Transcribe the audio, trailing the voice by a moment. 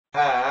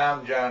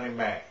I'm Johnny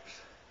Max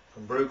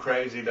from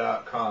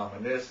brewcrazy.com,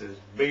 and this is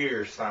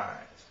Beer Science.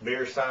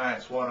 Beer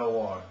Science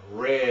 101,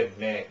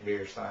 Redneck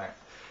Beer Science.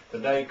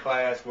 Today,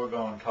 class, we're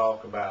going to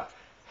talk about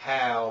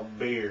how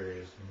beer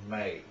is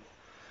made.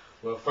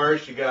 Well,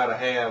 first you got to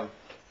have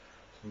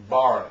some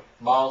barley,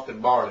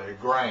 malted barley, the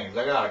grains.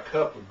 I got a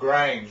cup of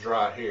grains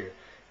right here,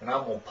 and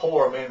I'm going to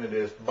pour them into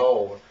this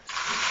bowl.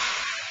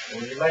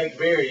 When you make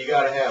beer, you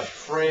got to have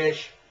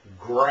fresh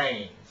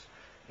grains.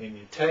 And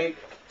you take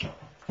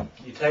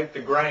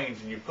the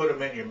grains and you put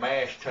them in your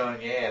mash tun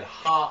and you add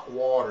hot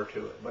water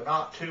to it, but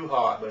not too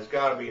hot, but it's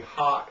got to be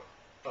hot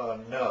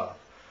enough.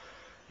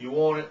 You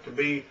want it to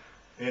be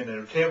in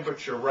a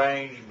temperature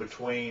range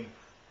between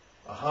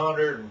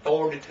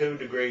 142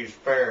 degrees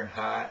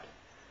Fahrenheit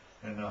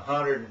and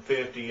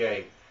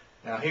 158.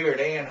 Now here at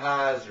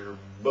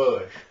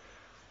Anheuser-Busch,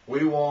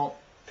 we want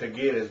to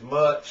get as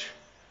much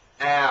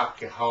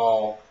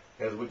alcohol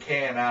as we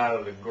can out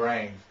of the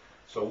grains.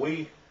 So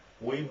we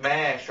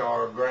mash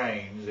our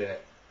grains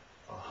at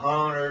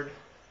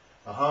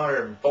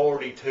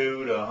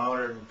 142 to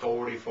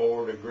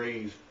 144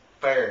 degrees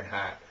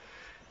Fahrenheit.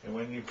 And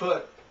when you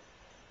put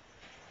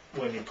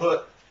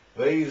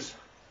these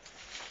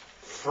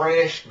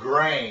fresh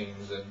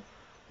grains and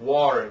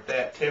water at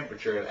that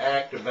temperature, it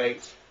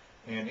activates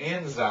an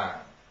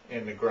enzyme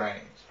in the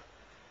grains.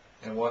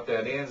 And what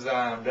that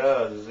enzyme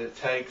does is it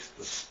takes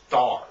the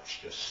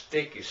starch, the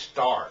sticky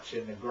starch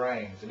in the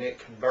grains, and it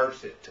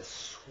converts it to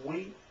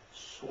sweet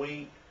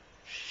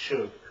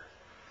sugar.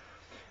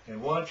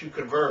 And once you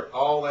convert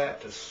all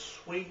that to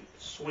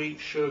sweet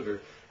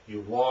sugar,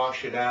 you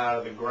wash it out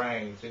of the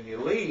grains and you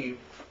leave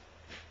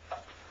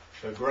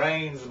the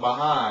grains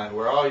behind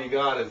where all you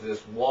got is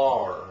this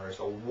water. There's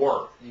a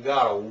wort. You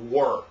got a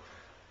wort,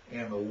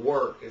 and the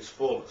wort is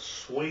full of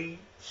sweet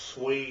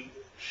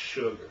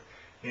sugar.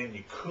 And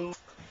you cool,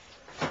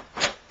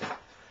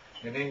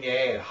 and then you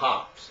add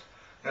hops.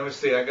 Let me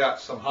see, I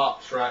got some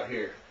hops right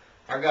here.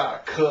 I got a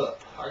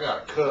cup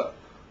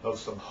of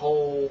some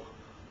whole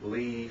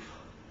leaf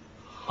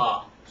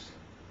hops.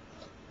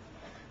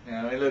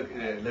 Now look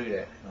at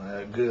that.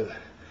 Oh, good.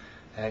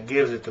 That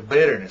gives it the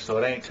bitterness, so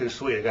it ain't too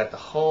sweet. I got the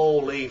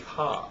whole leaf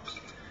hops,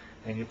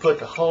 and you put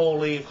the whole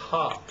leaf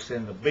hops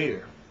in the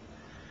beer.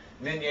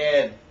 And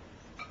then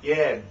you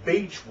add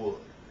beechwood,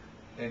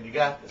 and you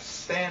got the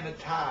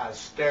sanitized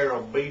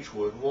sterile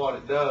beechwood. And what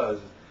it does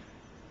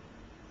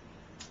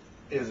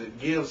is it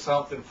gives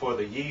something for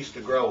the yeast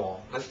to grow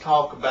on. Let's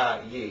talk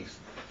about yeast.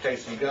 Okay,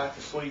 so you got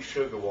the sweet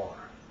sugar water.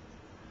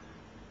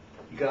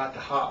 You got the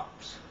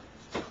hops.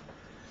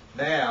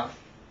 Now,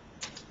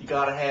 you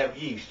got to have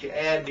yeast. You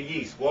add the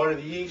yeast. What do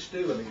the yeast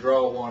do? Let me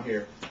draw one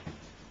here.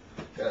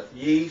 Got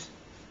yeast.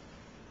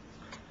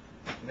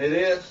 And it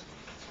is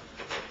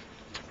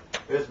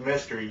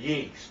Mr.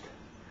 Yeast.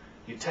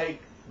 You take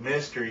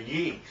Mr.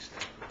 Yeast,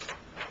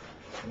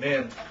 and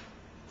then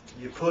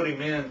you put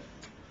him in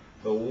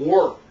the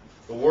wort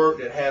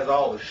that has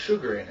all the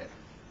sugar in it.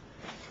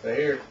 So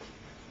here's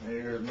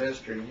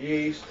Mr.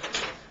 Yeast.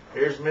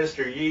 Here's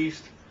Mr.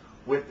 Yeast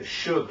with the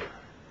sugar.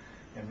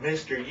 And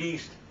Mr.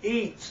 Yeast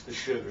eats the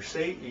sugar.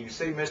 See? You can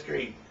see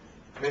Mr.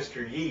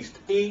 Yeast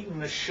eating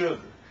the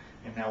sugar.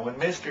 And now when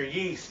Mr.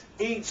 Yeast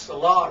eats a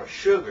lot of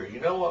sugar, you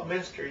know what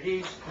Mr.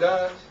 Yeast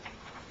does?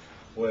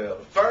 Well,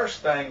 the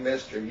first thing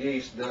Mr.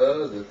 Yeast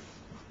does is,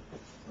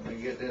 let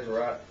me get this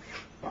right.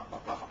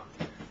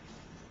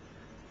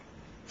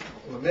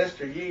 When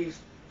Mr. Yeast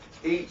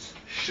eats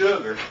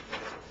sugar,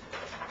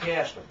 he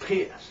has to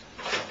piss.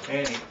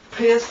 And he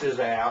pisses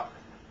out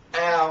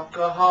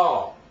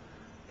alcohol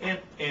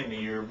into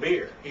your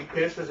beer. He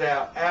pisses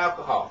out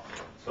alcohol.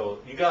 So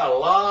you got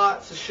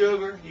lots of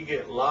sugar, you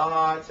get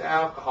lots of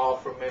alcohol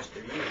from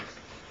Mr. Yeast.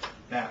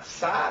 Now, a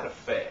side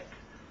effect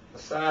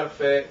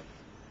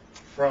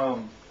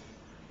from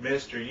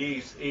Mr.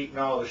 Yeast eating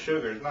all the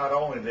sugar is not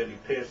only that he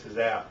pisses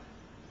out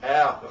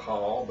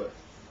alcohol, but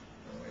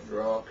let me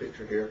draw a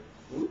picture here.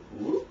 Whoop,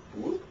 whoop,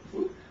 whoop,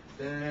 whoop.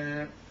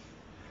 Then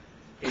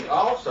he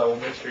also,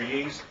 Mr.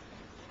 Yeast,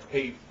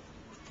 he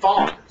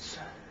farts.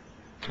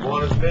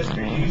 What does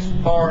Mr. Yeast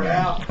fart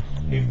out?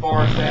 He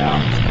farts out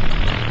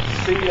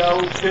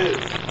CO2.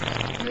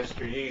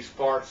 Mr. Yeast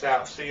farts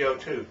out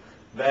CO2.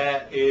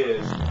 That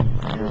is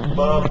your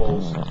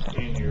bubbles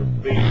in your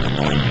beer.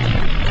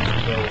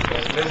 So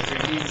as Mr.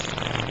 Yeast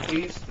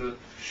eats the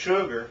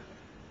sugar,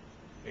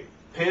 it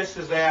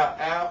pisses out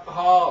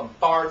alcohol and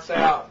farts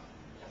out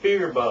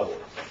beer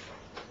bubbles.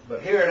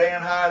 But here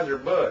at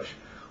Anheuser-Busch,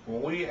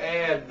 when we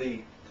add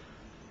the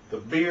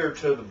beer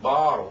to the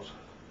bottles,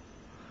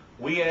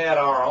 we add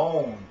our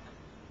own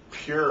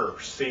pure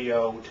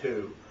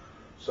CO2.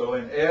 So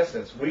in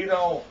essence, we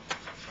don't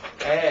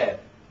add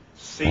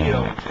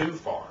CO2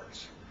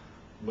 farts,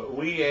 but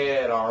we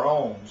add our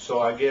own. So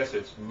I guess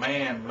it's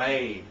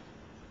man-made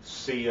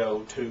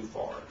CO2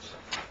 farts.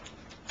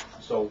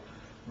 So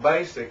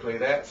basically,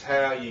 that's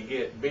how you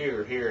get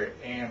beer here at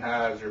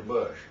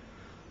Anheuser-Busch.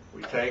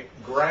 We take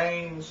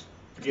grains,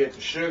 get the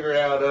sugar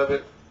out of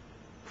it,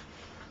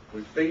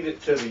 we feed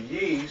it to the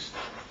yeast,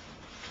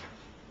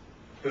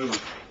 who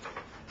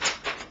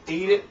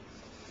eat it,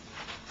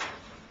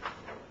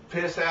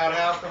 piss out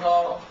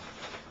alcohol,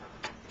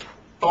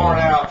 fart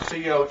out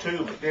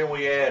CO2, but then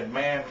we add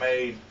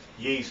man-made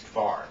yeast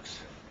farts.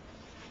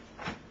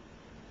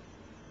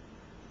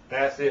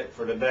 That's it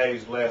for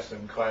today's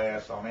lesson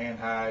class on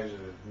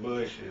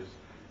Anheuser-Busch's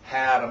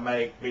How to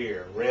Make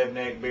Beer,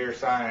 Redneck Beer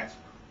Science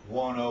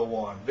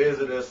 101.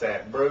 Visit us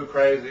at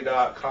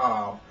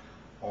brewcrazy.com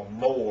on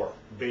more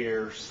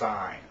beer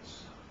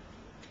science.